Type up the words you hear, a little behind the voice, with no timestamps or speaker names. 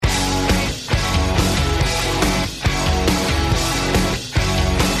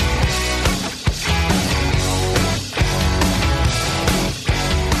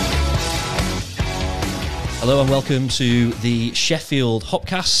Hello and welcome to the Sheffield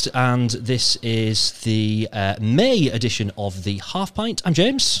Hopcast, and this is the May edition of the Half Pint. I'm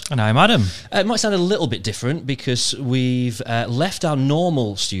James. And I'm Adam. It might sound a little bit different because we've left our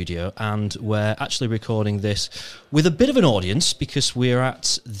normal studio and we're actually recording this with a bit of an audience because we're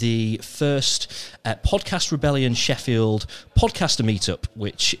at the first Podcast Rebellion Sheffield podcaster meetup,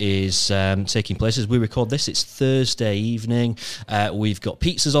 which is taking place as we record this. It's Thursday evening. We've got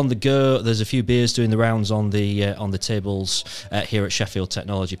pizzas on the go. There's a few beers doing the rounds on the tables here at Sheffield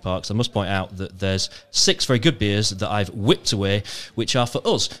Technology Parks. I must point out that there's 6 very good beers that I've whipped away, which are for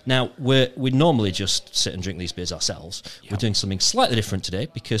us. Now, we normally just sit and drink these beers ourselves. Yep. We're doing something slightly different today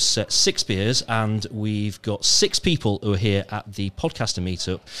because 6 beers, and we've got 6 people who are here at the podcaster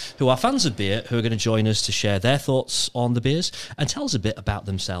meetup who are fans of beer, who are going to join us to share their thoughts on the beers and tell us a bit about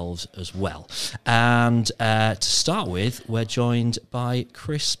themselves as well. And to start with, we're joined by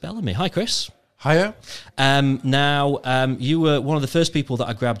Chris Bellamy. Hi, Chris. Hiya. You were one of the first people that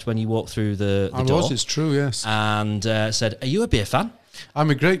I grabbed when you walked through the door. It's true, yes. And said, are you a beer fan? I'm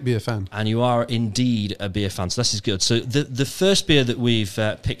a great beer fan. And you are indeed a beer fan, so this is good. So the first beer that we've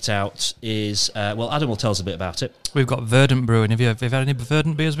picked out is, Adam will tell us a bit about it. We've got Verdant Brewing. Have you had any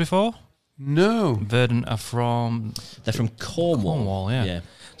Verdant beers before? No. Verdant are from... They're from Cornwall. Cornwall, yeah.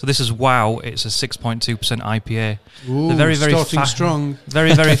 So this is Wow. It's a 6.2% IPA. Ooh, they're very, very starting strong.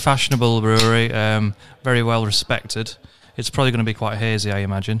 Very, very fashionable brewery. Very well respected. It's probably going to be quite hazy, I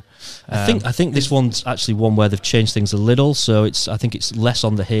imagine. I think this one's actually one where they've changed things a little. So I think it's less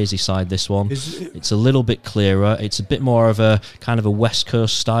on the hazy side. This one, it's a little bit clearer. It's a bit more of a kind of a West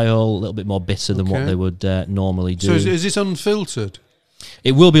Coast style, a little bit more bitter than what they would normally do. So is it unfiltered?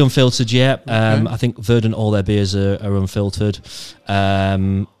 It will be unfiltered, yeah. I think Verdant, all their beers are unfiltered.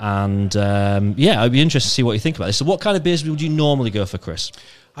 I'd be interested to see what you think about this. So what kind of beers would you normally go for, Chris?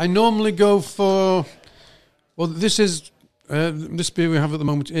 I normally go for... Well, this beer we have at the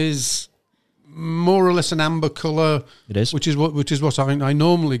moment is more or less an amber colour. It is. Which is what I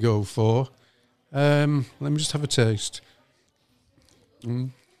normally go for. Let me just have a taste. Is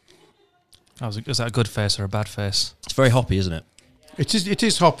that a good face or a bad face? It's very hoppy, isn't it? It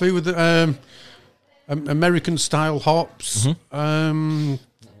is hoppy with American style hops. Mm-hmm. What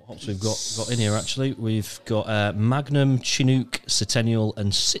hops we've got in here actually? We've got Magnum, Chinook, Centennial,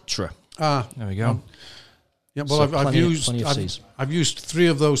 and Citra. There we go. Yeah, well, so I've used 3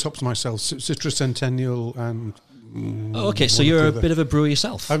 of those hops myself: Citra, Centennial, and. Okay, so you're a bit of a brewer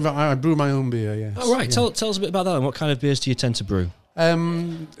yourself. I brew my own beer. Yes. Oh right, yeah. Tell us a bit about that. And what kind of beers do you tend to brew?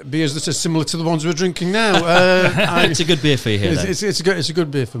 Beers that are similar to the ones we're drinking now. It's a good beer for you here. It's a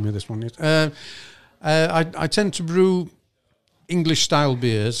good beer for me. This one. I tend to brew English style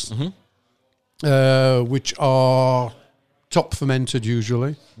beers, which are top fermented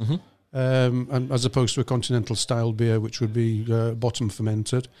usually, and as opposed to a continental style beer, which would be bottom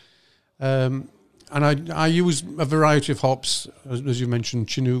fermented. And I use a variety of hops, as you mentioned,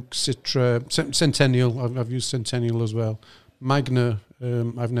 Chinook, Citra, Centennial. I've used Centennial as well. Magna,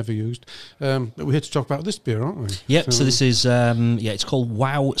 I've never used. But we're here to talk about this beer, aren't we? Yep, so this is, it's called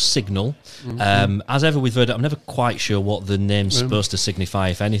Wow Signal. As ever with Verdant, I'm never quite sure what the name's supposed to signify,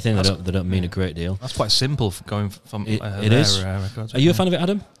 if anything. They don't mean a great deal. That's quite simple for going from it is. Records. Are you a fan of it,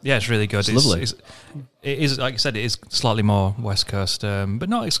 Adam? Yeah, it's really good. It's lovely. It is, like I said, it is slightly more West Coast, but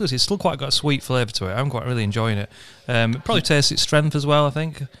not exclusive. It's still quite got a sweet flavour to it. I'm quite really enjoying it. It probably tastes its strength as well, I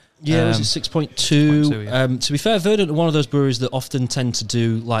think. Yeah, it was 6.2. Yeah. To be fair, Verdant are one of those breweries that often tend to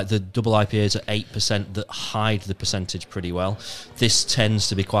do like the double IPAs at 8% that hide the percentage pretty well. This tends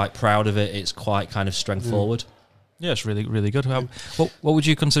to be quite proud of it. It's quite kind of strength forward. Yeah, it's really, really good. What would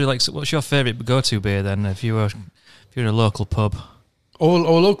you consider, like, what's your favourite go-to beer then if you're in a local pub? Or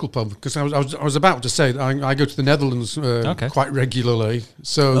local pub, because I was about to say that I go to the Netherlands quite regularly.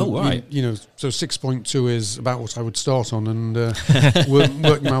 So so 6.2 is about what I would start on, and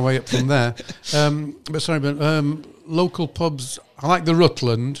work my way up from there. Local pubs, I like the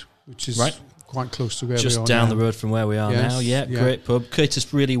Rutland, which is quite close to where we are just down now. the road from where we are now. Yeah, great pub.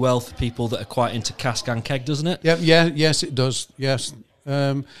 Caters really well for people that are quite into cask and keg, doesn't it? Yes, it does. Yes,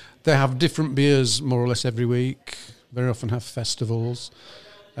 they have different beers more or less every week. Very often have festivals,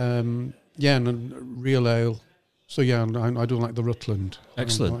 and real ale. So I do like the Rutland.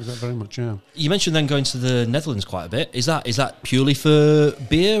 Excellent. I like that very much. Yeah. You mentioned then going to the Netherlands quite a bit. Is that purely for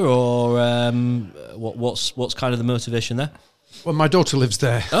beer, or what's kind of the motivation there? Well, my daughter lives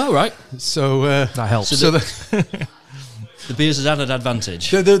there. Oh right. So that helps. The beer's an added advantage.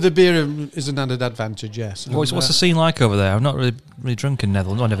 The beer is an added advantage, yes. What's the scene like over there? I've not really drunk in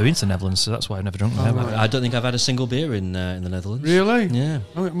Netherlands. I've never been to the Netherlands, so that's why I've never drunk there. right. I don't think I've had a single beer in the Netherlands. Really? Yeah.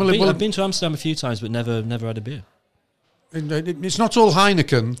 Oh, well, I've been to Amsterdam a few times, but never had a beer. It's not all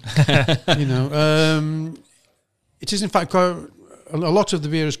Heineken, you know. It is, in fact, quite a lot of the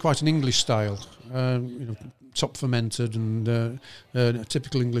beer is quite an English style. You know, top fermented and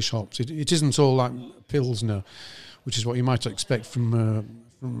typical English hops. It isn't all like Pilsner, which is what you might expect from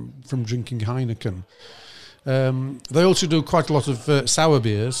drinking Heineken. They also do quite a lot of sour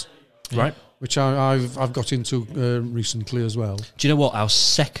beers, Right. which I've got into recently as well. Do you know what? Our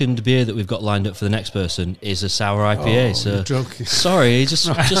second beer that we've got lined up for the next person is a sour IPA. Oh, so you're joking. sorry, just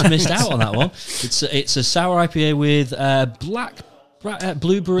missed out on that one. It's a sour IPA with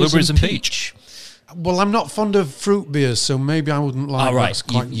blueberries and peach. Well, I'm not fond of fruit beers, so maybe I wouldn't like. All right, that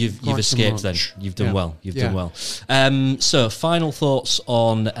quite- you've quite so escaped then. much. You've done Yeah. well. You've Yeah. done well. So, final thoughts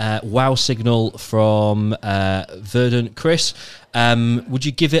on Wow Signal from Verdant. Chris, would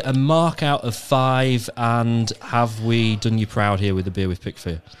you give it a mark out of 5? And have we done you proud here with the beer we've picked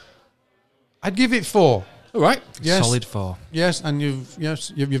for you? I'd give it 4. All right. Yes. Solid 4. Yes, and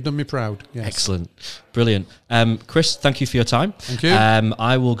you've done me proud. Yes. Excellent. Brilliant. Chris, thank you for your time. Thank you.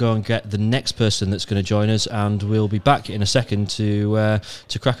 I will go and get the next person that's going to join us, and we'll be back in a second to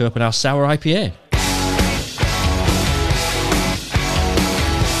crack open our sour IPA.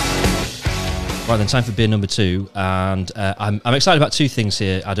 Right then, time for beer number 2, and I'm excited about 2 things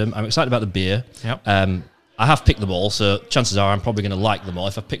here, Adam. I'm excited about the beer. Yep. I have picked them all, so chances are I'm probably going to like them all.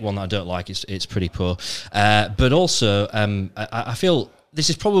 If I pick one that I don't like, it's pretty poor. But also, I feel this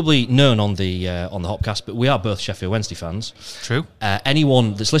is probably known on the Hopcast, but we are both Sheffield Wednesday fans. True.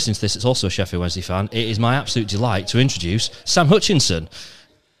 Anyone that's listening to this that's also a Sheffield Wednesday fan, it is my absolute delight to introduce Sam Hutchinson.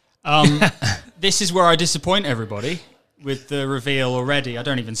 This is where I disappoint everybody with the reveal already. I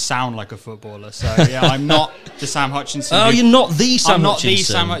don't even sound like a footballer, so yeah, I'm not the Sam Hutchinson. Oh, you're not the Sam I'm not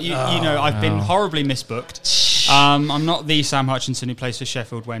Hutchinson. the Sam. You know, I've been horribly misbooked. I'm not the Sam Hutchinson who plays for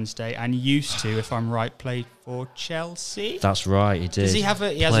Sheffield Wednesday and used to, if I'm right, play for Chelsea. That's right, he did. Does he have a?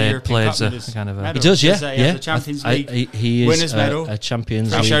 He has Played- a European played Cup a medal. kind of a- He does, yeah. He has a Champions League. He is winners medal. a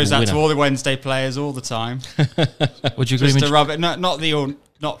Champions He League shows that winner. to all the Wednesday players all the time, Would you agree just with to rub it. Not that you're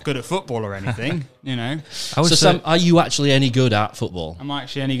not good at football or anything, you know. I would So, say, Sam, are you actually any good at football? I'm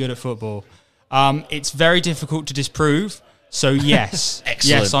actually any good at football. It's very difficult to disprove. So yes,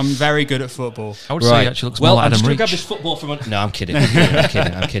 Excellent. yes, I'm very good at football. I would say he actually looks well, more I'm Adam just going to Reach. grab this football from... No, I'm kidding.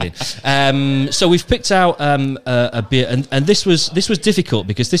 I'm kidding. So we've picked out a beer, and this was difficult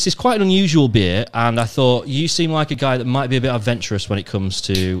because this is quite an unusual beer, and I thought you seem like a guy that might be a bit adventurous when it comes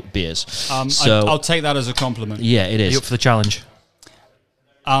to beers. So I'll take that as a compliment. yeah, it Are you is. up for the challenge?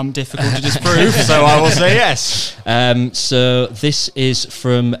 Difficult to disprove, so I will say yes. So this is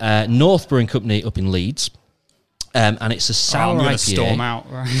from North Brewing Company up in Leeds. And it's a sour I'm going to IPA. storm out.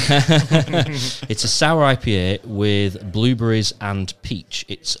 Right? It's a sour IPA with blueberries and peach.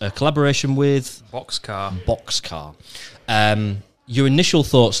 It's a collaboration with Boxcar. Boxcar. Your initial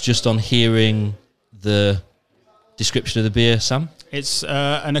thoughts just on hearing the description of the beer, Sam? It's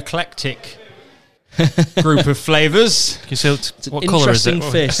an eclectic group of flavours. Can you see It's an what colour is interesting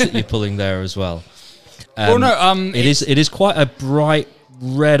it? face that you're pulling there as well. Well, no, It is quite a bright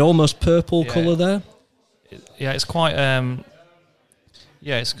red, almost purple Yeah. colour there. Yeah, it's quite.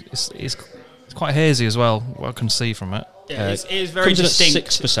 It's quite hazy as well. What I can see from it. Yeah, it is very Comes in distinct.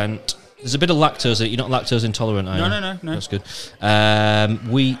 at 6%. There's a bit of lactose in it. You're not lactose intolerant, are you? No. That's good.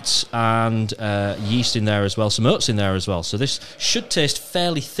 Wheat and yeast in there as well. Some oats in there as well. So this should taste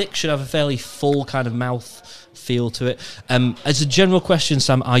fairly thick. Should have a fairly full kind of mouth feel to it. As a general question,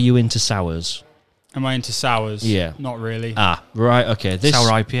 Sam, are you into sours? Am I into sours? Yeah. Not really. Ah, right. Okay. This Sour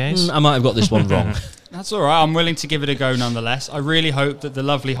IPAs. I might have got this one wrong. That's all right. I'm willing to give it a go nonetheless. I really hope that the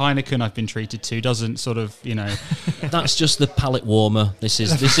lovely Heineken I've been treated to doesn't sort of, That's just the palate warmer. This is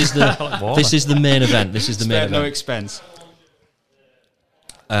the warmer. this is the main event. This is the main spare no event. expense.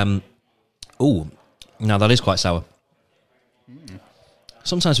 Oh, now that is quite sour.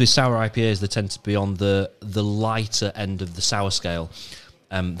 Sometimes with sour IPAs, they tend to be on the lighter end of the sour scale.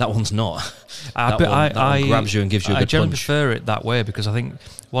 That one's not. That one grabs you and gives you a I good generally punch. prefer it that way because I think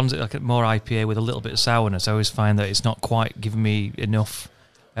one's like a more IPA with a little bit of sourness. I always find that it's not quite giving me enough.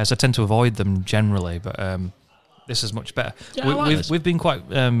 So I tend to avoid them generally, but this is much better. Yeah, I like this. We've been quite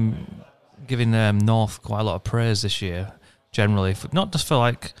giving North quite a lot of praise this year, generally, not just for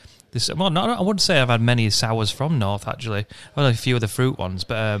like I wouldn't say I've had many sours from North, actually. Only a few of the fruit ones,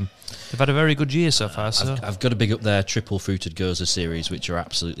 but they've had a very good year so far. So. I've got to big up their triple fruited Goza series, which are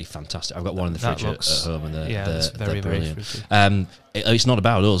absolutely fantastic. I've got one in the fridge at home, and it's very brilliant. fruity. It's not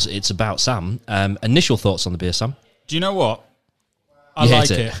about us; it's about Sam. Initial thoughts on the beer, Sam? Do you know what? I You like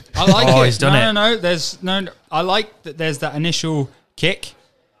hate it. it. I like it. He's done it. No. There's no. I like that. There's that initial kick,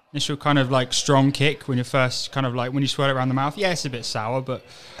 initial kind of like strong kick when you first kind of like when you swirl it around the mouth. Yeah, it's a bit sour, but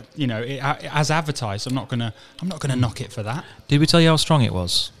you know, as advertised, I'm not gonna knock it for that. Did we tell you how strong it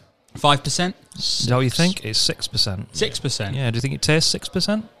was? 5%, Is that what you think? It's 6%. 6%. Yeah. Do you think it tastes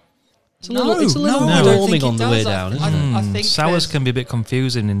 6%? It's a little I don't warming think on it the does. way down, isn't it? I think Sours there's- can be a bit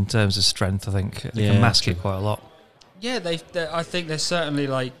confusing in terms of strength. I think they Yeah, can mask true. it quite a lot. Yeah, I think there's certainly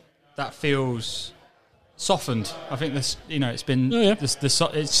like that feels softened. I think this, you know, it's been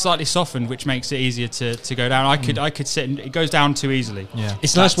it's slightly softened, which makes it easier to go down. I could sit and it goes down too easily. Yeah.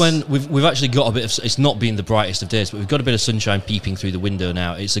 It's nice when we've actually got a bit of. It's not been the brightest of days, but we've got a bit of sunshine peeping through the window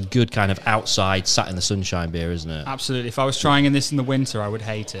now. It's a good kind of outside, sat in the sunshine beer, isn't it? Absolutely. If I was trying this in the winter, I would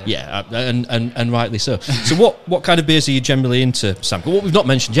hate it. Yeah, and rightly so. So what kind of beers are you generally into, Sam? What we've not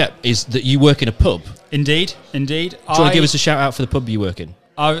mentioned yet is that you work in a pub. Indeed. Do you want to give us a shout out for the pub you work in?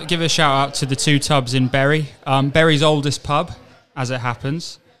 I'll give a shout out to the Two Tubs in Bury, Bury's oldest pub, as it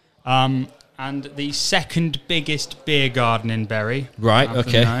happens, and the second biggest beer garden in Bury. Right, I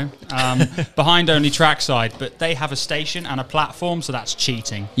happen to know. Behind only Trackside, but they have a station and a platform, so that's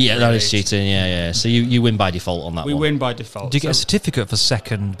cheating. Yeah, that really. is cheating. Yeah. So you win by default on that We one. win by default. Do you get a So, certificate for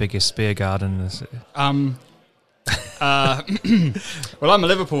second biggest beer garden in the city? well, I'm a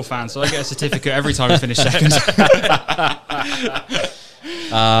Liverpool fan, so I get a certificate every time we finish second.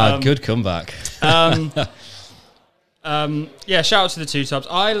 Good comeback. Yeah, shout out to the Two Tubs.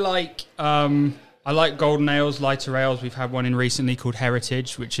 I like golden ales, lighter ales. We've had one in recently called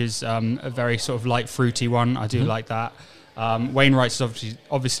Heritage, which is a very sort of light, fruity one. I do like that. Wainwright's is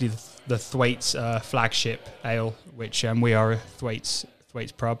obviously the Thwaites flagship ale, which we are a Thwaites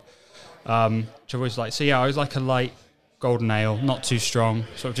pub. Which I always like. So yeah, I always like a light golden ale, not too strong,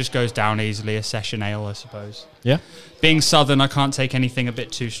 sort of just goes down easily. A session ale, I suppose. Yeah. Being southern, I can't take anything a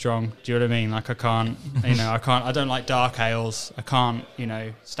bit too strong. Do you know what I mean? Like I can't. I don't like dark ales. I can't,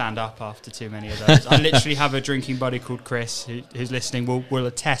 stand up after too many of those. I literally have a drinking buddy called Chris who's listening. Will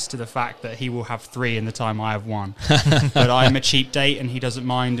attest to the fact that he will have 3 in the time I have 1. But I'm a cheap date, and he doesn't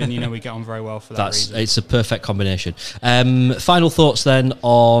mind, and we get on very well for that reason. It's a perfect combination. Final thoughts then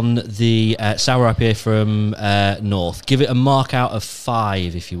on the sour IPA from North. Give it a mark out of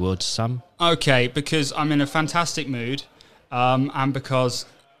 5, if you would, Sam. Okay, because I'm in a fantastic mood, and because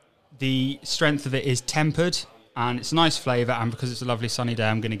the strength of it is tempered, and it's a nice flavour, and because it's a lovely sunny day,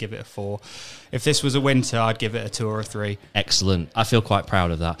 I'm going to give it a 4. If this was a winter, I'd give it a 2 or a 3. Excellent. I feel quite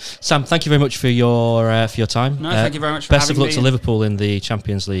proud of that. Sam, thank you very much for your time. No, thank you very much for best of having luck me. to Liverpool in the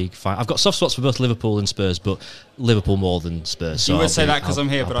Champions League final. I've got soft spots for both Liverpool and Spurs, but Liverpool more than Spurs. So You would I'll say be- that 'cause I'll- I'm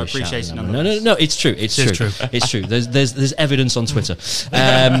here, I'll but be I appreciate shouting it them. nonetheless. No, it's true. It's It is true. true. It's true. There's evidence on Twitter.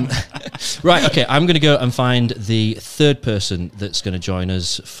 Right, okay, I'm going to go and find the third person that's going to join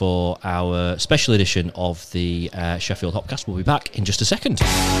us for our special edition of the Sheffield Hopcast. We'll be back in just a second.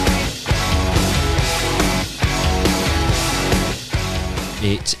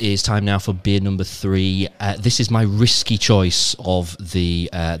 It is time now for beer number 3. This is my risky choice of the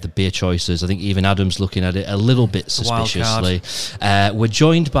beer choices. I think even Adam's looking at it a little bit suspiciously. We're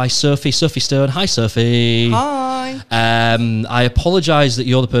joined by Sophie Stone. Hi, Sophie. Hi. I apologise that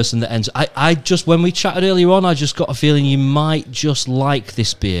you're the person that ends. I just, when we chatted earlier on, I just got a feeling you might just like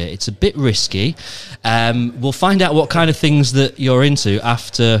this beer. It's a bit risky. We'll find out what kind of things that you're into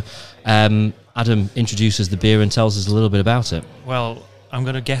after Adam introduces the beer and tells us a little bit about it. Well, I'm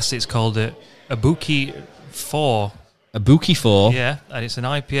going to guess it's called a Ibuki 4. Ibuki 4. Yeah, and it's an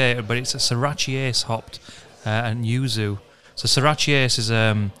IPA, but it's a Sriracha Ace hopped and yuzu. So Sriracha Ace is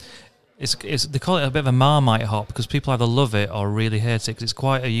it's they call it a bit of a Marmite hop because people either love it or really hate it because it's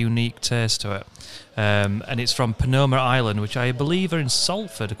quite a unique taste to it. And it's from Panoma Island, which I believe are in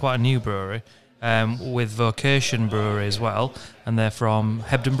Salford, quite a new brewery, with Vocation Brewery as well, and they're from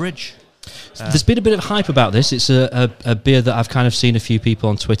Hebden Bridge. There's been a bit of hype about this. It's a beer that I've kind of seen a few people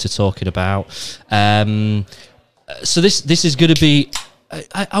on Twitter talking about. So this is going to be,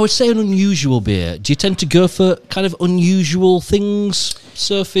 I would say, an unusual beer. Do you tend to go for kind of unusual things,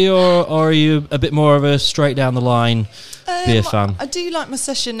 Sophie, or are you a bit more of a straight down the line beer fan? I do like my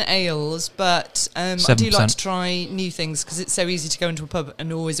session ales, but I do 7%. like to try new things because it's so easy to go into a pub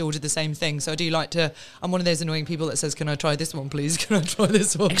and always order the same thing. So I do like to. I'm one of those annoying people that says, "Can I try this one, please? Can I try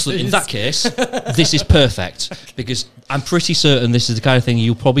this one?" Excellent. Please? In that case, this is perfect because I'm pretty certain this is the kind of thing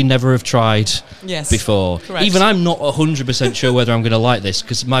you'll probably never have tried Yes. before. Correct. Even I'm not 100% sure whether I'm going to like this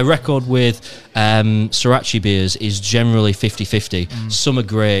because my record with Sriracha beers is generally 50-50. Some are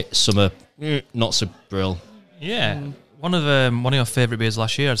great, some are not so brill. Yeah. One of your favourite beers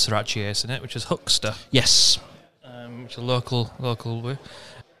last year had Sriracha Ace in it, which is Huckster, Yes. which is a local beer.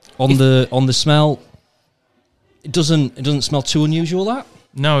 On the smell, it doesn't smell too unusual. That.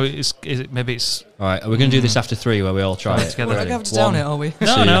 No, maybe it's All right, we're going to do this after 3 where we all try Try it it. together. We're not Ready? going to have to down it, are we? no,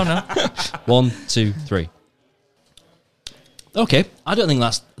 So, no, no. 1, 2, 3. Okay, I don't think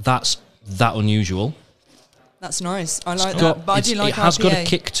that's that unusual. That's nice. I like It's that. But I do it like has got a IPA.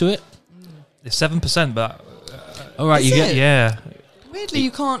 kick to it. It's 7%, but All right, Is you it? get yeah, Weirdly,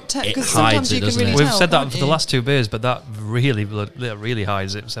 you can't tell it because hides sometimes it, you can doesn't really it? tell. we've said that can't for the you? last 2 beers, but that really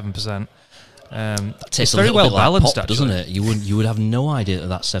hides it 7%. tastes It's a very little well bit like balanced, pop, actually. doesn't it? You would have no idea that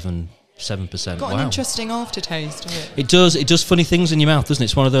that's 7%. Got Wow. an interesting aftertaste of it. It does funny things in your mouth, doesn't it?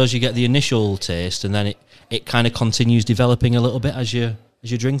 It's one of those you get the initial taste and then it kind of continues developing a little bit as you're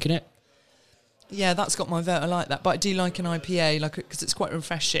drinking it. Yeah, that's got my vote. I like that, but I do like an IPA, because it's quite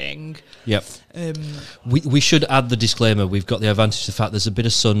refreshing. Yep. Um, We should add the disclaimer. We've got the advantage of the fact there's a bit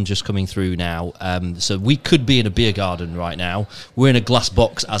of sun just coming through now. So we could be in a beer garden right now. We're in a glass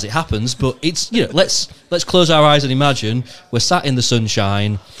box as it happens, but it's let's close our eyes and imagine we're sat in the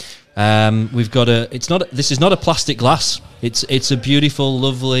sunshine. We've got this is not a plastic glass. It's a beautiful,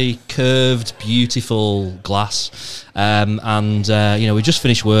 lovely, curved, beautiful glass. We just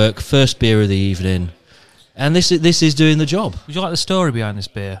finished work, first beer of the evening, and this is doing the job. Would you like the story behind this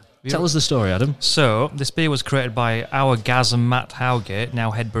beer? Tell us the story, Adam. So, this beer was created by our Gaz and Matt Howgate,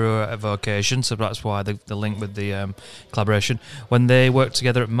 now head brewer at Vocation, so that's why the link with the collaboration, when they worked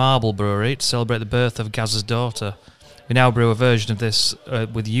together at Marble Brewery to celebrate the birth of Gaz's daughter. We now brew a version of this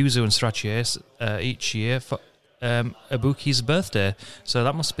with yuzu and Sriracha Ace each year for Ibuki's birthday. So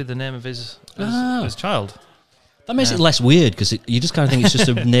that must be the name of his child. That makes it less weird because you just kind of think it's just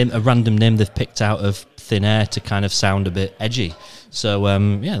a random name they've picked out of thin air to kind of sound a bit edgy. So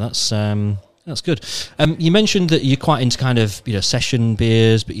that's good. You mentioned that you're quite into kind of session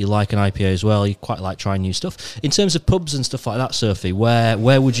beers, but you like an IPA as well. You quite like trying new stuff. In terms of pubs and stuff like that, Sophie, where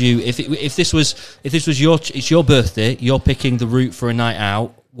would you if this was your birthday, you're picking the route for a night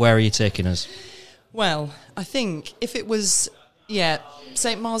out? Where are you taking us? well, I think if it was,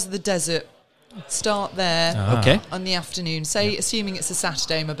 St. Mars of the Desert, start there Okay. on the afternoon. Assuming it's a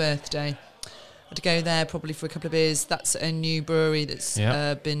Saturday, my birthday. I'd go there probably for a couple of beers. That's a new brewery that's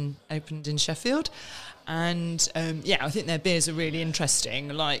been opened in Sheffield. And I think their beers are really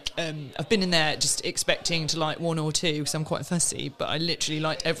interesting. I've been in there just expecting to like one or two because I'm quite fussy, but I literally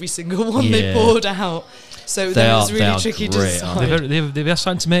liked every single one they poured out. So that was really tricky to great, aren't decide. They're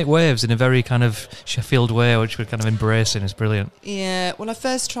starting to make waves in a very kind of Sheffield way, which we're kind of embracing. It's brilliant. Yeah, well, I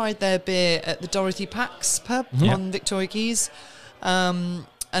first tried their beer at the Dorothy Pax pub on Victoria Quays.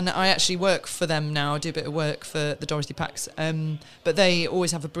 And I actually work for them now. I do a bit of work for the Dorothy Pax. But they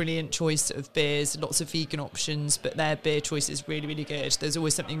always have a brilliant choice of beers, lots of vegan options, but their beer choice is really, really good. There's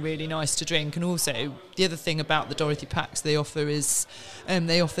always something really nice to drink. And also, the other thing about the Dorothy Pax they offer is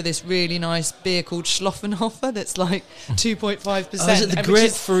they offer this really nice beer called Schloffenhofer that's like 2.5%. Is it the and which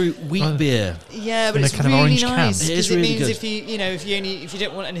is- grapefruit wheat beer? Yeah, but In a it's kind of really orange can. nice It is because it really means good. if you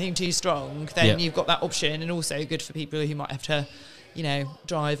don't want anything too strong, then Yeah. you've got that option, and also good for people who might have to,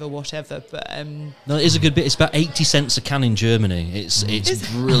 drive or whatever. But No, it is a good bit. It's about 80 cents a can in Germany. It's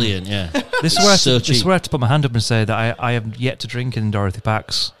brilliant, yeah. This is where So this is cheap. where I have to put my hand up and say that I have yet to drink in Dorothy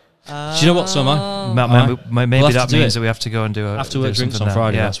Pax. Do you know what, so am I? Maybe We'll have that to do means it. that we have to go and do After do work drinks something on there.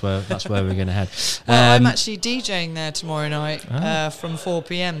 Friday, Yeah. that's where we're going to head. well, I'm actually DJing there tomorrow night from 4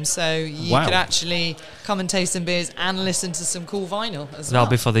 p.m. So you Wow. could actually come and taste some beers and listen to some cool vinyl as That'll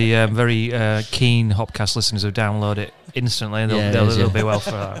well. be for the very keen Hopcast listeners who download it instantly. Yeah, They'll be well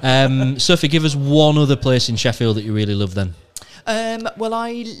for that. Sophie, give us one other place in Sheffield that you really love then. Well,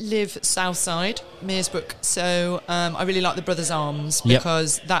 I live south side, Mearsbrook, so I really like the Brothers Arms Yep.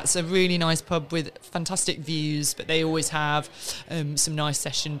 because that's a really nice pub with fantastic views, but they always have some nice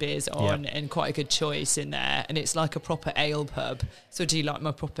session beers on and quite a good choice in there, and it's like a proper ale pub. So I do like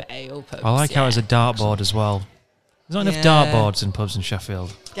my proper ale pubs. I like how it's a dartboard as well. There's not enough dartboards in pubs in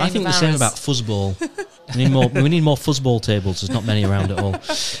Sheffield. I think the same about fuzzball. We need more fuzzball tables. There's not many around at all.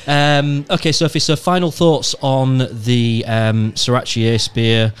 Okay, Sophie. So final thoughts on the Sriracha Ace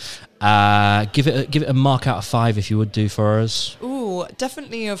beer. Give it a mark out of 5 if you would do for us. Ooh,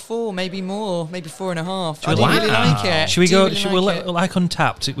 definitely a 4, maybe more, maybe 4.5. I we- do really like it. Should we Do go? really Should we like it. like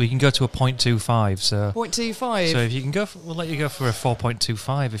Untapped? We can go to a 0.25. So 0.25. so if you can go, we'll let you go for a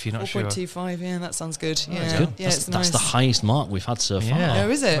 4.25 if you're not sure. 4.25, yeah, that sounds good. Yeah, That's good. yeah, that's, it's that's nice. the highest mark we've had so far. Yeah. Oh,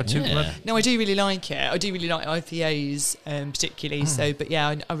 is it? Yeah. No, I do really like it. I do really like IPAs particularly. So, but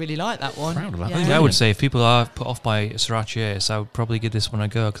yeah, I really like that one. Proud of that. Yeah. I think I would say if people are put off by Sriracha Ace, I would probably give this one a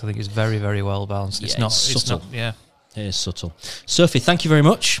go because I think it's very, very well balanced. It's Yeah, not. it's It's subtle. not. Yeah. It is subtle. Sophie, thank you very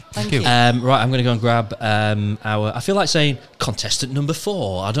much. Thank you. you. Right, I'm going to go and grab our. I feel like saying contestant number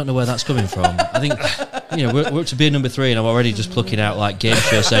 4. I don't know where that's coming from. I think we're up to beer number 3, and I'm already just plucking out like game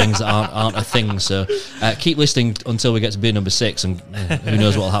show sayings that aren't a thing. So keep listening until we get to beer number 6, and who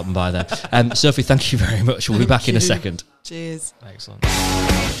knows what will happen by then. Sophie, thank you very much. We'll be back in a second. Cheers. Excellent.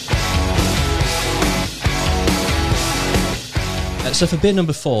 So for beer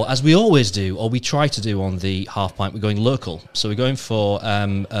number 4, as we always do, or we try to do on the Half Pint, we're going local. So we're going for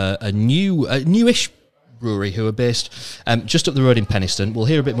a newish brewery who are based just up the road in Penistone. We'll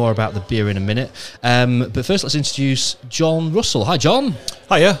hear a bit more about the beer in a minute. But first, let's introduce John Russell. Hi, John.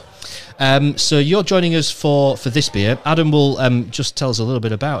 Hiya. So you're joining us for this beer. Adam will just tell us a little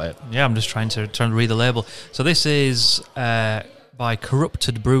bit about it. Yeah, I'm just trying to read the label. So this is by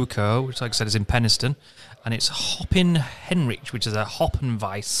Corrupted Brew Co., which, like I said, is in Penistone, and it's Hoppin Henrich, which is a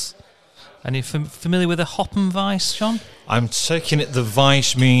Hoppenweiss. Are you familiar with a Hoppenweiss, John? I'm taking it the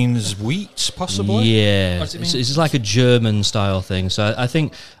Weiss means wheat, possibly? Yeah, What does it mean? it's like a German style thing. So I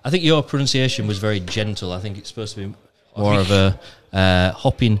think your pronunciation was very gentle. I think it's supposed to be more of a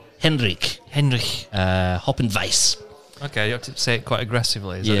Hoppin Henrich, Hoppenweiss. Okay, you have to say it quite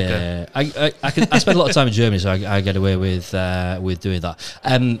aggressively. Is that okay? Yeah, I spend a lot of time in Germany, so I get away with doing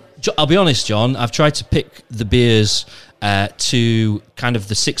that. I'll be honest, John. I've tried to pick the beers to kind of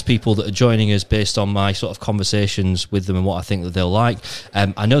the 6 people that are joining us based on my sort of conversations with them and what I think that they'll like.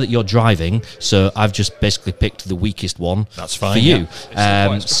 I know that you're driving, so I've just basically picked the weakest one. That's fine, for you.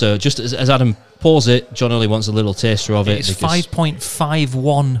 yeah. So just as Adam pours it, John only wants a little taster of it. It's because-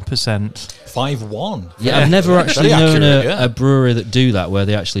 5.51%. 5-1. Yeah, I've never actually Very known accurate, yeah. a brewery that do that, where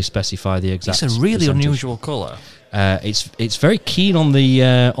they actually specify the exact. It's a really percentage. unusual colour. It's very keen on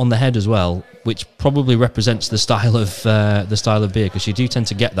the head as well, which probably represents the style of beer, because you do tend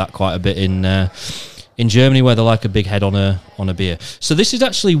to get that quite a bit in Germany, where they like a big head on a beer. So this is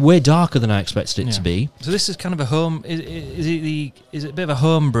actually way darker than I expected it to be. So this is kind of a home. Is it a bit of a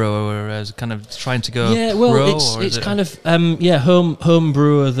home brewer, or is it kind of trying to go? Yeah, well, pro, it's kind of home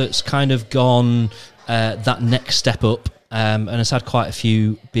brewer that's kind of gone that next step up. And has had quite a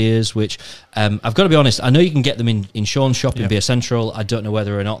few beers, which I've got to be honest, I know you can get them in Sean's shop in Beer Central. I don't know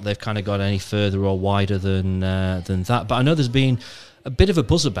whether or not they've kind of gone any further or wider than that. But I know there's been a bit of a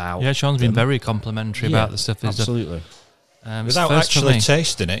buzz about. Yeah, Sean's been very complimentary about the stuff he's done. absolutely. Without actually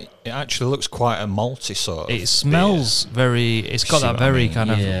tasting it, it actually looks quite a malty sort of It smells very. It's got See that what I very mean? kind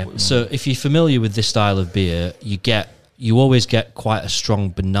Yeah. of. So if you're familiar with this style of beer, you always get quite a strong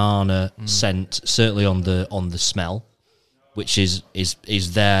banana scent, certainly on the smell, which is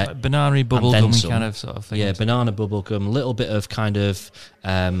there. Like banana then bubblegum some. kind of sort of thing. Yeah, banana bubblegum, a little bit of kind of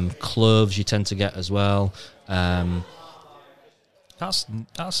cloves you tend to get as well. That's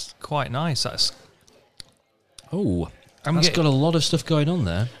quite nice. That's That's got a lot of stuff going on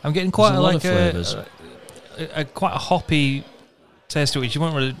there. I'm getting quite There's a lot of like flavours. a quite a hoppy taste to it, which you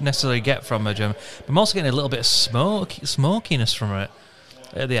won't really necessarily get from a German. But I'm also getting a little bit of smokiness from it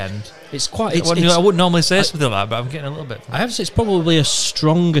at the end. It's quite. I wouldn't normally say something like that, but I'm getting a little bit from I have to say, it's probably a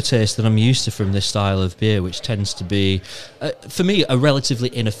stronger taste than I'm used to from this style of beer, which tends to be, for me, a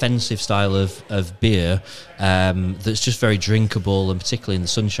relatively inoffensive style of beer that's just very drinkable, and particularly in the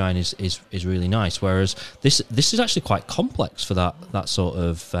sunshine is really nice. Whereas this is actually quite complex for that sort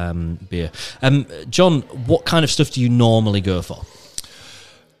of beer. John, what kind of stuff do you normally go for?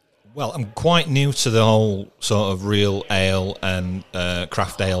 Well, I'm quite new to the whole sort of real ale and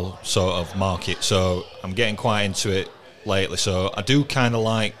craft ale sort of market, so I'm getting quite into it lately. So I do kind of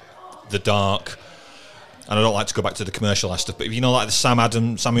like the dark, and I don't like to go back to the commercialised stuff, but if you know, like the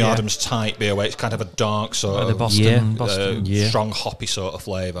Samuel Adams type beer, where it's kind of a dark sort like of the Boston. strong hoppy sort of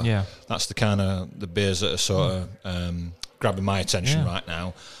flavour. Yeah. That's the kind of the beers that are sort of grabbing my attention right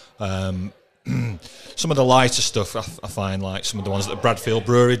now. Some of the lighter stuff I find, like some of the ones that Bradfield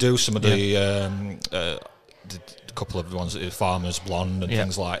Brewery do, some of the a couple of ones that are Farmer's Blonde and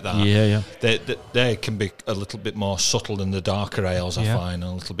things like that. Yeah. They can be a little bit more subtle than the darker ales, I find,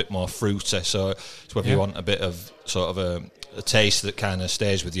 and a little bit more fruity. So it's whether you want a bit of sort of a taste that kind of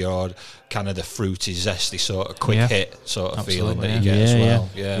stays with your kind of the fruity, zesty sort of quick hit sort of feeling that you get as well.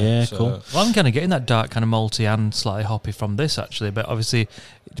 Yeah, so. cool. Well, I'm kind of getting that dark kind of malty and slightly hoppy from this actually, but obviously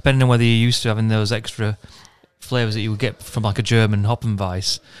depending on whether you're used to having those extra flavours that you would get from like a German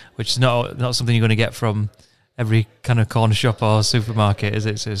Hopfenweiss, which is not something you're going to get from every kind of corner shop or supermarket, is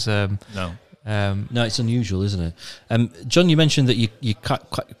it? It's No. No, it's unusual, isn't it? John, you mentioned that you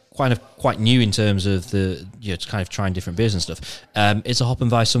quite new in terms of the kind of trying different beers and stuff. Is a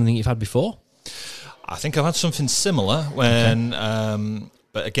Hopfenweiss something you've had before? I think I've had something similar when,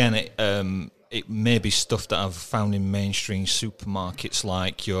 but again, it may be stuff that I've found in mainstream supermarkets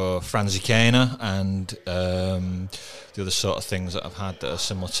like your Franziskaner and the other sort of things that I've had that are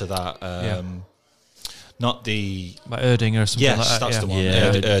similar to that. Not the... Like Erdinger or something like that. Yes, that's the one.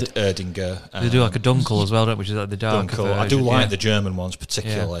 Yeah. Erdinger. They do like a Dunkel as well, don't they, which is like the dark Dunkel. version. I do like the German ones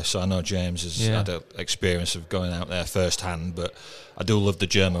particularly, so I know James has Yeah. had an experience of going out there firsthand, but I do love the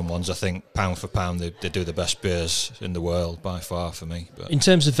German ones. I think pound for pound they do the best beers in the world by far for me. But In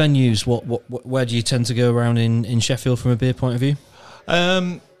terms of venues, where do you tend to go around in Sheffield from a beer point of view?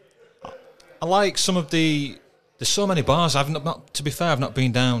 I like some of the... There's so many bars. To be fair, I've not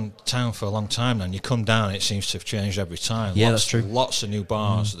been downtown for a long time now. And you come down, it seems to have changed every time. Yeah, that's true. Lots of new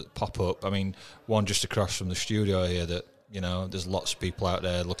bars that pop up. I mean, one just across from the studio here that there's lots of people out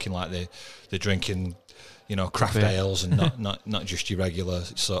there looking like they're drinking, craft ales and not just your regular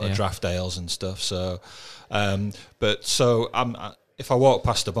sort of draft ales and stuff. So, if I walk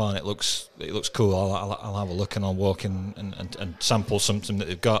past the bar and it looks cool, I'll have a look and I'll walk in and sample something that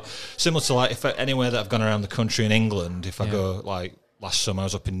they've got. Similar to like anywhere that I've gone around the country in England, if I go like last summer I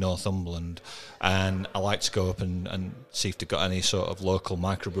was up in Northumberland and I like to go up and see if they've got any sort of local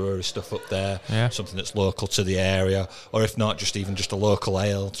microbrewery stuff up there, something that's local to the area, or if not, just a local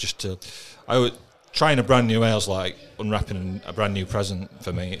ale. Trying a brand new ale's like unwrapping a brand new present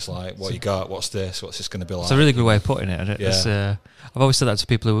for me. It's like, what you got? What's this going to be like? It's a really good way of putting it. Yeah. I've always said that to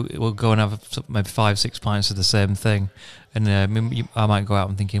people who will go and have maybe 5-6 pints of the same thing, and I might go out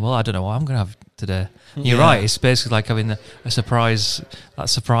and thinking, well, I don't know what I'm going to have today. You're right. It's basically like having a surprise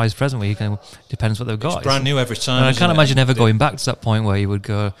present where you can depends what they've got. It's brand new every time. And I can't imagine ever going back to that point where you would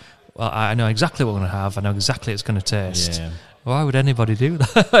go, well, I know exactly what I'm going to have. I know exactly it's going to taste. Yeah. Why would anybody do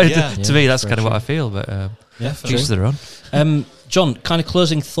that? To me, that's kind of what I feel, but each their own. John, kind of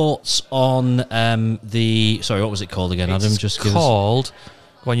closing thoughts on sorry, what was it called again, Adam? It's called...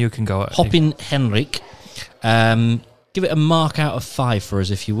 Well, you can go. Hoppin Henrik. Give it a mark out of 5 for us,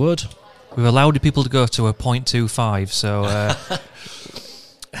 if you would. We've allowed people to go to a 0.25, so...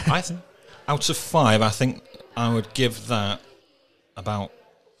 Out of 5, I think I would give that about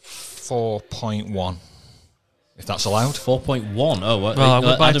 4.1. If that's allowed. 4.1. Oh,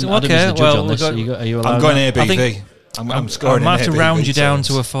 well, Adam is the judge on this. Are you allowed? I'm going that? ABV. I'm scoring. I might have to ABV round you down terms.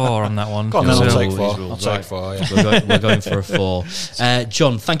 to a 4 on that one. Go on, then, So- I'll take 4. rules, I'll right. take 4. Yeah. We're going for a 4.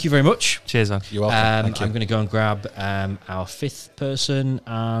 John, thank you very much. Cheers, man. You're welcome. Thank you. I'm going to go and grab our 5th person,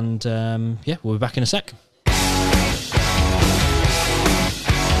 and we'll be back in a sec.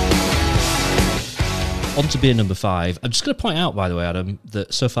 On to beer number 5. I'm just going to point out, by the way, Adam,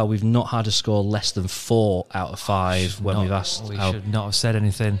 that so far we've not had a score less than 4 out of 5 when we've asked. We should not have said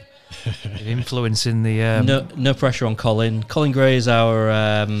anything. Influencing the... No pressure on Colin. Colin Gray is our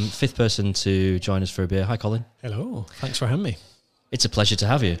 5th person to join us for a beer. Hi, Colin. Hello, thanks for having me. It's a pleasure to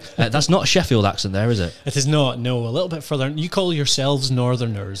have you. That's not a Sheffield accent there, is it? It is not, no, a little bit further. You call yourselves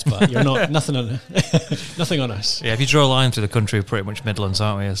Northerners, but you're not, nothing on us. Yeah, if you draw a line through the country, we're pretty much Midlands,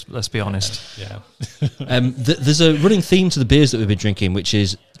 aren't we? Let's be honest. Yeah. There's a running theme to the beers that we've been drinking, which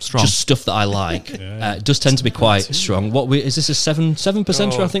is Strong. just stuff that I like. It does tend to be quite strong. Is this a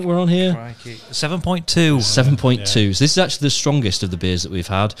 7%? I think we're on here. 7.2. 7.2. So this is actually the strongest of the beers that we've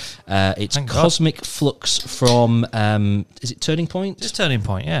had. It's Thank God. Cosmic Flux from, is it Turning Point? Just Turning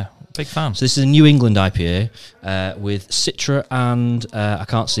Point, yeah. Big fan. So this is a New England IPA with Citra and I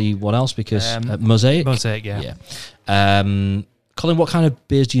can't see what else because Mosaic. Mosaic, yeah. Colin, what kind of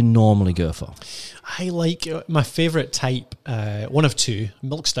beers do you normally go for? I like my favourite type, one of 2,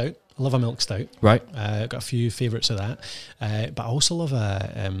 milk stout. I love a milk stout. Right. I've got a few favourites of that. But I also love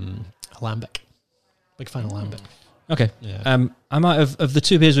a lambic. Big fan of lambic. Okay. Yeah. I might have, of the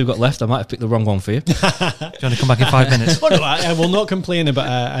two beers we've got left, I might have picked the wrong one for you. Do you want to come back in 5 minutes? Oh, no, I will not complain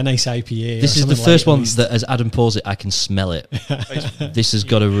about a nice IPA. This or is the something first light, at one least. that, as Adam pours it, I can smell it. This has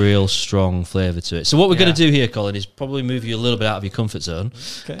got a real strong flavour to it. So what we're going to do here, Colin, is probably move you a little bit out of your comfort zone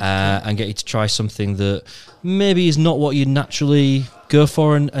and get you to try something that maybe is not what you naturally go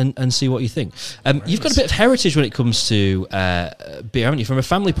for and see what you think. You've got a bit of heritage when it comes to beer, haven't you, from a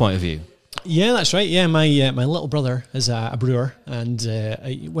family point of view? Yeah, that's right. Yeah, my little brother is a brewer, and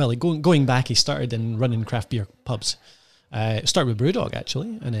going back, he started in running craft beer pubs. Started with Brewdog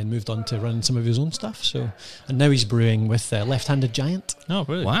actually, and then moved on to running some of his own stuff. So, and now he's brewing with Left-Handed Giant. Oh,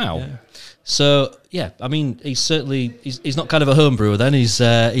 really? Wow. Yeah. So yeah, I mean, he's not kind of a home brewer then. He's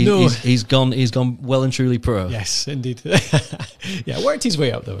gone well and truly pro. Yes, indeed. Yeah, worked his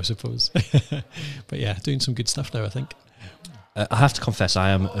way up though, I suppose. But yeah, doing some good stuff now, I think. I have to confess,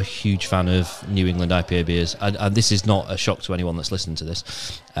 I am a huge fan of New England IPA beers, and this is not a shock to anyone that's listening to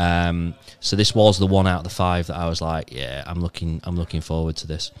this. So this was the one out of the 5 that I was like, yeah, I'm looking forward to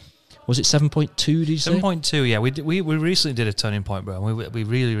this. Was it 7.2? Did you say 7.2? Yeah, we recently did a Turning Point brew, and we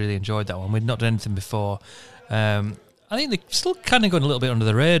really really enjoyed that one. We'd not done anything before. I think they're still kind of going a little bit under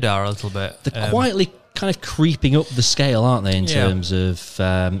the radar a little bit. They're quietly kind of creeping up the scale, aren't they? In terms of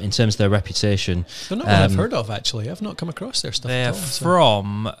their reputation. They're not one I've heard of actually. I've not come across their stuff. They're at all, so.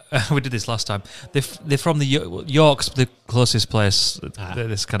 from. We did this last time. They're from the York's the closest place.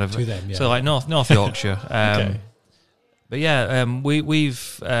 This kind of to them, yeah. So like North Yorkshire. Okay. But yeah,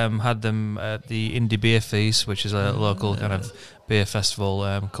 we've had them at the Indie Beer Feast, which is a local kind of beer festival,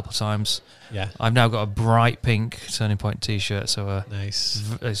 a couple of times. Yeah. I've now got a bright pink Turning Point T-shirt, so Nice.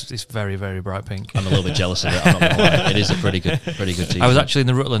 It's very very bright pink. I'm a little bit jealous of it. I'm not gonna lie. It is a pretty good T-shirt. I was actually in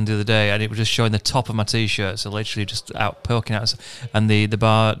the Rutland the other day, and it was just showing the top of my T-shirt, so literally just out poking out. And the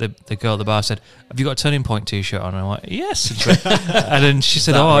girl at the bar said, "Have you got a Turning Point T-shirt on?" And I'm like, "Yes." And then she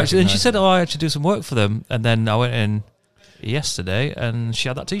said, I actually do some work for them." And then I went in yesterday, and she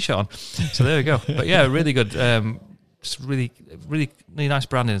had that T-shirt on. So there we go. But yeah, really good. Just really nice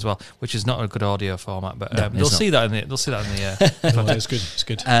branding as well, which is not a good audio format, but they'll see that in the. They'll see that in the. No, it's good. It's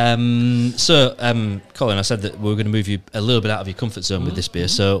good. Colin, I said that we were going to move you a little bit out of your comfort zone with this beer.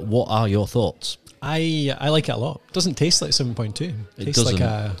 So, what are your thoughts? I like it a lot. It doesn't taste like 7.2. It tastes doesn't. like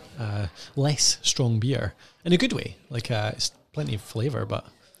a less strong beer in a good way. Like it's plenty of flavour, but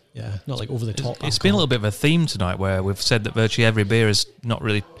yeah, not like over the top. It's been a little bit of a theme tonight where we've said that virtually every beer has not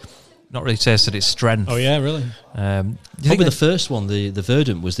really tasted its strength. Oh yeah, really? Probably the first one, the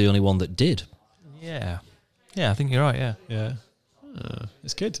Verdant, was the only one that did. Yeah, I think you're right. Yeah. Yeah.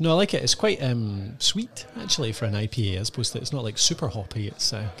 It's good. No, I like it. It's quite sweet actually for an IPA, as opposed to it's not like super hoppy.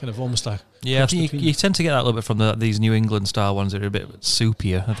 It's kind of almost a Yeah, I think you tend to get that a little bit from these New England style ones that are a bit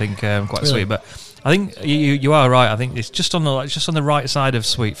soupier. I think quite sweet, but I think you are right. I think it's just on the right side of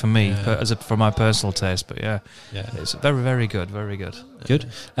sweet for me, for my personal taste. But yeah, it's very very good, very good. Good.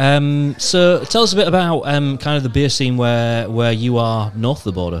 So tell us a bit about kind of the beer scene where you are north of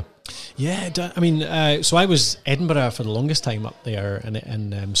the border. Yeah, I mean, so I was Edinburgh for the longest time up there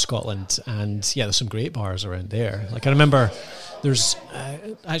in Scotland, and yeah, there's some great bars around there. Like I remember, there's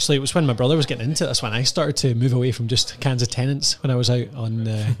actually it was when my brother was getting into it. That's when I started to move away from just cans of Tennent's when I was out on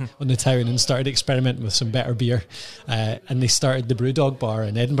the town and started experimenting with some better beer. And they started the Brewdog bar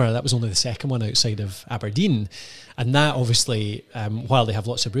in Edinburgh. That was only the second one outside of Aberdeen. And that obviously, while they have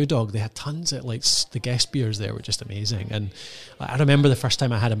lots of Brewdog, they had tons of like the guest beers there were just amazing. And I remember the first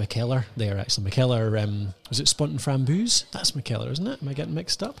time I had a Mikkeller there. Actually, Mikkeller was it Spunt and Framboos? That's Mikkeller, isn't it? Am I getting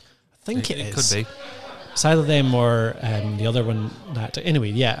mixed up? I think it is. Could be. It's either them or the other one. Anyway,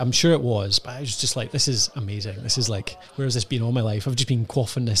 yeah, I'm sure it was. But I was just like, this is amazing. This is like, where has this been all my life? I've just been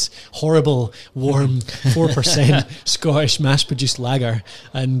quaffing this horrible, warm 4% Scottish mass-produced lager,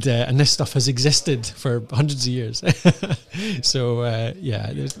 and this stuff has existed for hundreds of years. So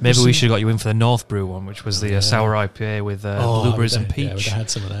yeah, maybe we should have got you in for the North Brew one, which was the sour IPA with blueberries and peach. Yeah, I would have had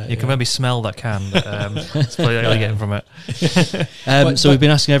some of that. You can maybe smell that can, but that's probably what you're getting from it. So we've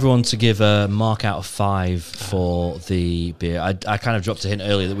been asking everyone to give a mark out of 5 for the beer. I kind of dropped a hint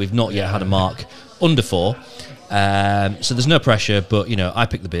earlier that we've not yet had a mark under 4. So there's no pressure, but I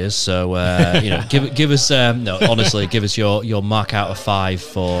pick the beers. So give us honestly, give us your mark out of 5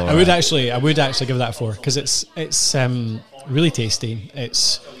 for. I would actually give that a 4 because it's really tasty.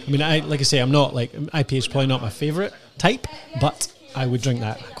 Like I say, I'm not like IPA is probably not my favourite type, but I would drink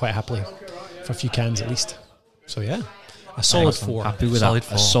that quite happily for a few cans at least. So yeah. A solid Excellent. 4. Happy with Solid that. A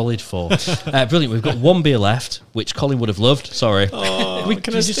 4. solid 4. Brilliant. We've got one beer left, which Colin would have loved. Sorry. Oh, we can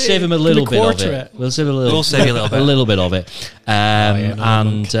can I just stay? save him a Can little we bit of quarter it. We'll save We'll save you a little bit. A little bit of it. yeah, no,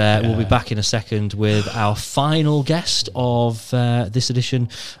 And Monk. we'll be back in a second with our final guest of this edition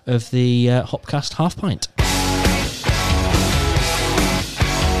of the Hopcast Half Pint.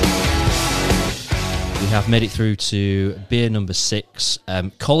 We have made it through to beer number 6.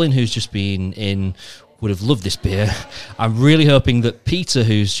 Colin, who's just been in, would have loved this beer. I'm really hoping that Peter,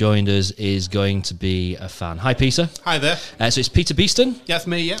 who's joined us, is going to be a fan. Hi, Peter. Hi there. So it's Peter Beeston. That's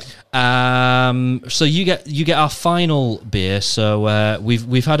me, yeah. So you get our final beer. So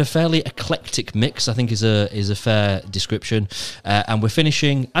we've had a fairly eclectic mix, I think is a fair description, and we're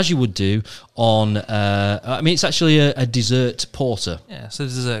finishing as you would do on. I mean, it's actually a dessert porter. Yeah, so the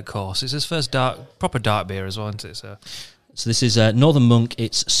dessert course. It's his first proper dark beer as well, isn't it? So this is Northern Monk.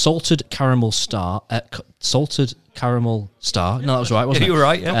 It's salted caramel star. Salted caramel star. No, that was right, wasn't it? You were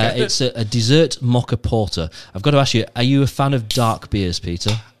right. Yeah. It's a dessert mocha porter. I've got to ask you: are you a fan of dark beers,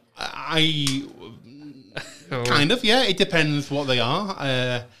 Peter? I kind of, yeah. It depends what they are.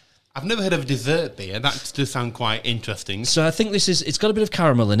 I've never heard of a dessert beer. That does sound quite interesting. So I think it's got a bit of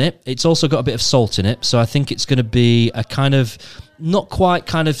caramel in it. It's also got a bit of salt in it. So I think it's going to be a kind of not quite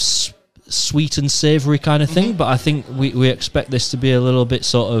kind of sweet and savoury kind of thing, but I think we expect this to be a little bit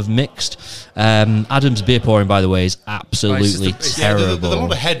sort of mixed. Adam's beer pouring, by the way, is absolutely terrible. There's a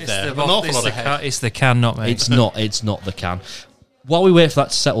lot of head there. An awful lot of head. It's the can, not me. It's not the can. While we wait for that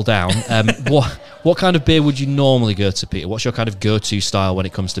to settle down, what kind of beer would you normally go to, Peter? What's your kind of go-to style when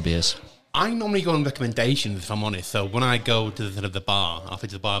it comes to beers? I normally go on recommendations, if I'm honest. So when I go to the bar, I'll say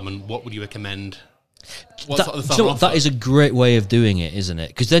to the barman, what would you recommend? That is a great way of doing it, isn't it?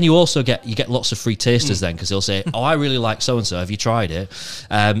 Because then you also get lots of free tasters then, because they'll say, "Oh, I really like so and so. Have you tried it?"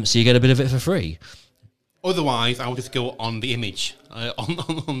 So you get a bit of it for free. Otherwise, I would just go on the image on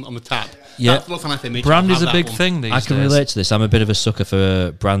the tap. Yeah. That's a nice image. Brand I'll is have a that big one. thing these I can days. relate to this. I'm a bit of a sucker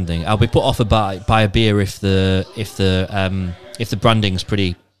for branding. I'll be put off by a beer if the branding's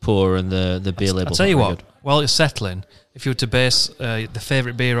pretty poor and the beer label. I'll tell you what. While it's settling, if you were to base the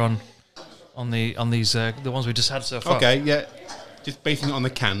favourite beer on these the ones we just had so far. Okay, yeah. Just basing it on the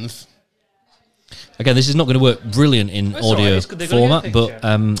cans. Again, this is not going to work brilliant in That's all audio right, they're gonna format, get a but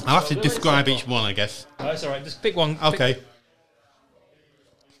picture. I'll have to describe each one, I guess. Oh, that's all right. Just pick one. Okay.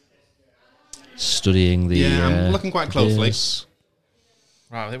 studying the. Yeah, I'm looking quite closely. beers.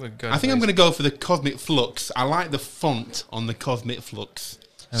 Right, I think we're good. I think I'm going to go for the Cosmic Flux. I like the font on the Cosmic Flux.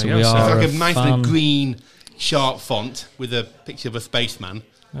 So we we go. are It's like a a nice fan- little green, sharp font with a picture of a spaceman.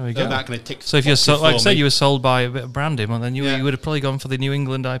 There we So go. that kind of ticks. So if you're boxes like I for said, me. you were sold by a bit of branding, well, then you Yeah. would have probably gone for the New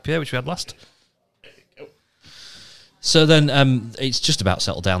England IPA, which we had last. So then it's just about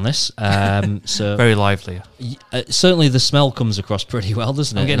settled down this. So Very lively. certainly the smell comes across pretty well,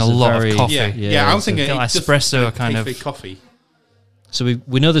 doesn't it? I'm getting It's a lot of very- coffee. Yeah, I was it's a- thinking Got it like just espresso kind tastes of- very coffee. So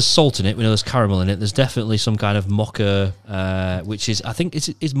we know there's salt in it. We know there's caramel in it. There's definitely some kind of mocha, which is I think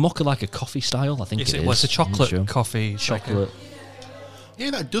is mocha like a coffee style. I think It's, it is. well, it's a I'm not chocolate sure. coffee. it's like a- chocolate. Yeah,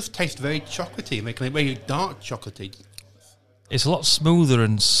 that does taste very chocolatey, making it very dark chocolatey. It's a lot smoother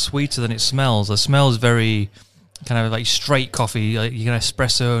and sweeter than it smells. The smell is very kind of like straight coffee. Like you get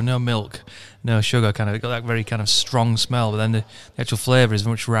espresso, no milk, no sugar. Kind of got that very kind of strong smell. But then the actual flavour is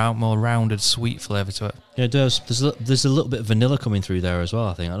much more rounded, sweet flavour to it. Yeah, it does. There's a little bit of vanilla coming through there as well.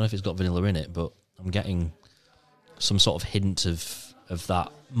 I think I don't know if it's got vanilla in it, but I'm getting some sort of hint of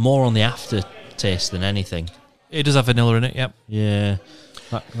that more on the aftertaste than anything. It does have vanilla in it. Yep. Yeah,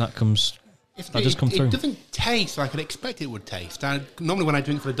 that comes. That does come through. It doesn't taste like I'd expect it would taste. Normally when I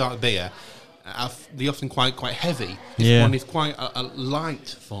drink for a dark beer, they're often quite heavy. This Yeah. one is quite a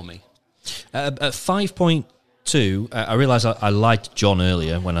light for me. At 5.2, I realised I lied to John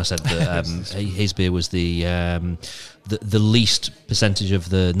earlier when I said that his beer was the least percentage of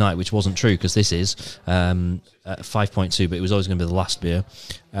the night, which wasn't true because this is at 5.2, but it was always going to be the last beer.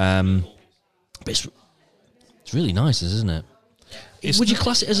 But it's really nice, isn't it? Would you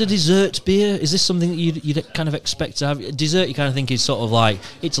class it as a dessert beer? Is this something that you'd kind of expect to have? Dessert, you kind of think is sort of like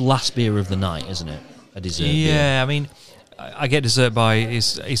it's last beer of the night, isn't it? A dessert beer. Yeah, I mean, I get dessert by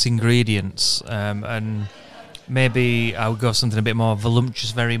its ingredients, and maybe I would go for something a bit more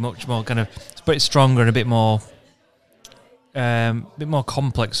voluptuous, very much more kind of, it's a bit stronger and a bit more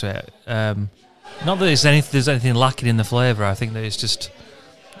complex to it. Not that there's anything lacking in the flavour. I think that it's just.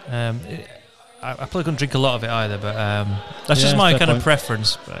 I probably couldn't drink a lot of it either, but that's just Yeah, my fair kind point. of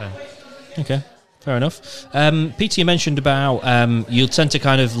preference. But, Okay, fair enough. Peter, you mentioned about you'll tend to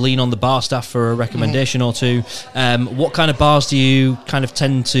kind of lean on the bar staff for a recommendation or two. What kind of bars do you kind of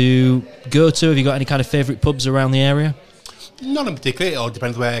tend to go to? Have you got any kind of favourite pubs around the area? Not in particular. It all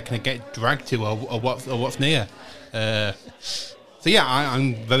depends where I can get dragged to or what's near. So yeah,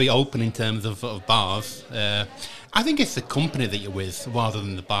 I'm very open in terms of bars. I think it's the company that you're with rather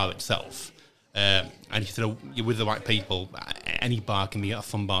than the bar itself. And if you're with the right people, any bar can be a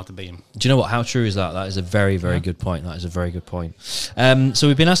fun bar to be in. Do you know what? How true is that? That is a very, very good point. That is a very good point. So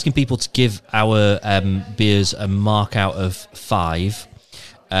we've been asking people to give our beers a mark out of 5.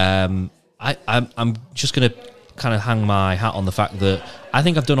 I'm just going to kind of hang my hat on the fact that I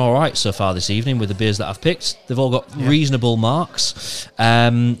think I've done all right so far this evening with the beers that I've picked. They've all got reasonable marks.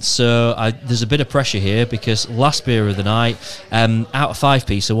 So there's a bit of pressure here because last beer of the night, out of 5,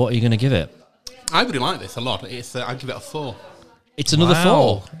 Peter, what are you going to give it? I really like this a lot. I'd give it a 4. It's another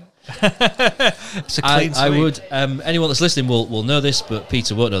 4. It's a clean I sweep. would. Anyone that's listening will know this, but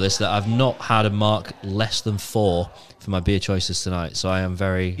Peter won't know this. That I've not had a mark less than 4 for my beer choices tonight. So I am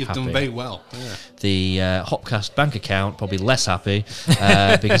very You've happy. done very well. Yeah. The Hopcast bank account probably less happy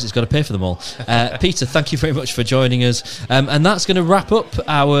because it's got to pay for them all. Peter, thank you very much for joining us, and that's going to wrap up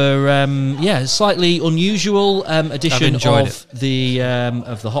our slightly unusual edition of the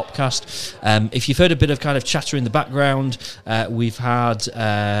Hopcast. If you've heard a bit of kind of chatter in the background, we've had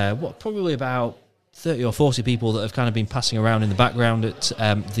probably about 30 or 40 people that have kind of been passing around in the background at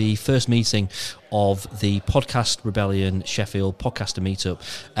the first meeting of the Podcast Rebellion Sheffield Podcaster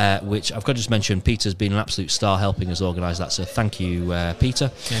Meetup, which I've got to just mention, Peter's been an absolute star helping us organise that, so thank you,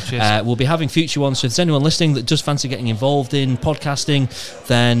 Peter. Yeah, cheers. We'll be having future ones, so if there's anyone listening that does fancy getting involved in podcasting,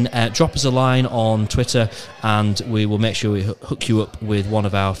 then drop us a line on Twitter and we will make sure we hook you up with one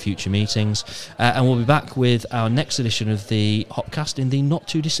of our future meetings. And we'll be back with our next edition of the Hopcast in the not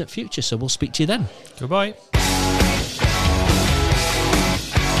too distant future, so we'll speak to you then. Goodbye.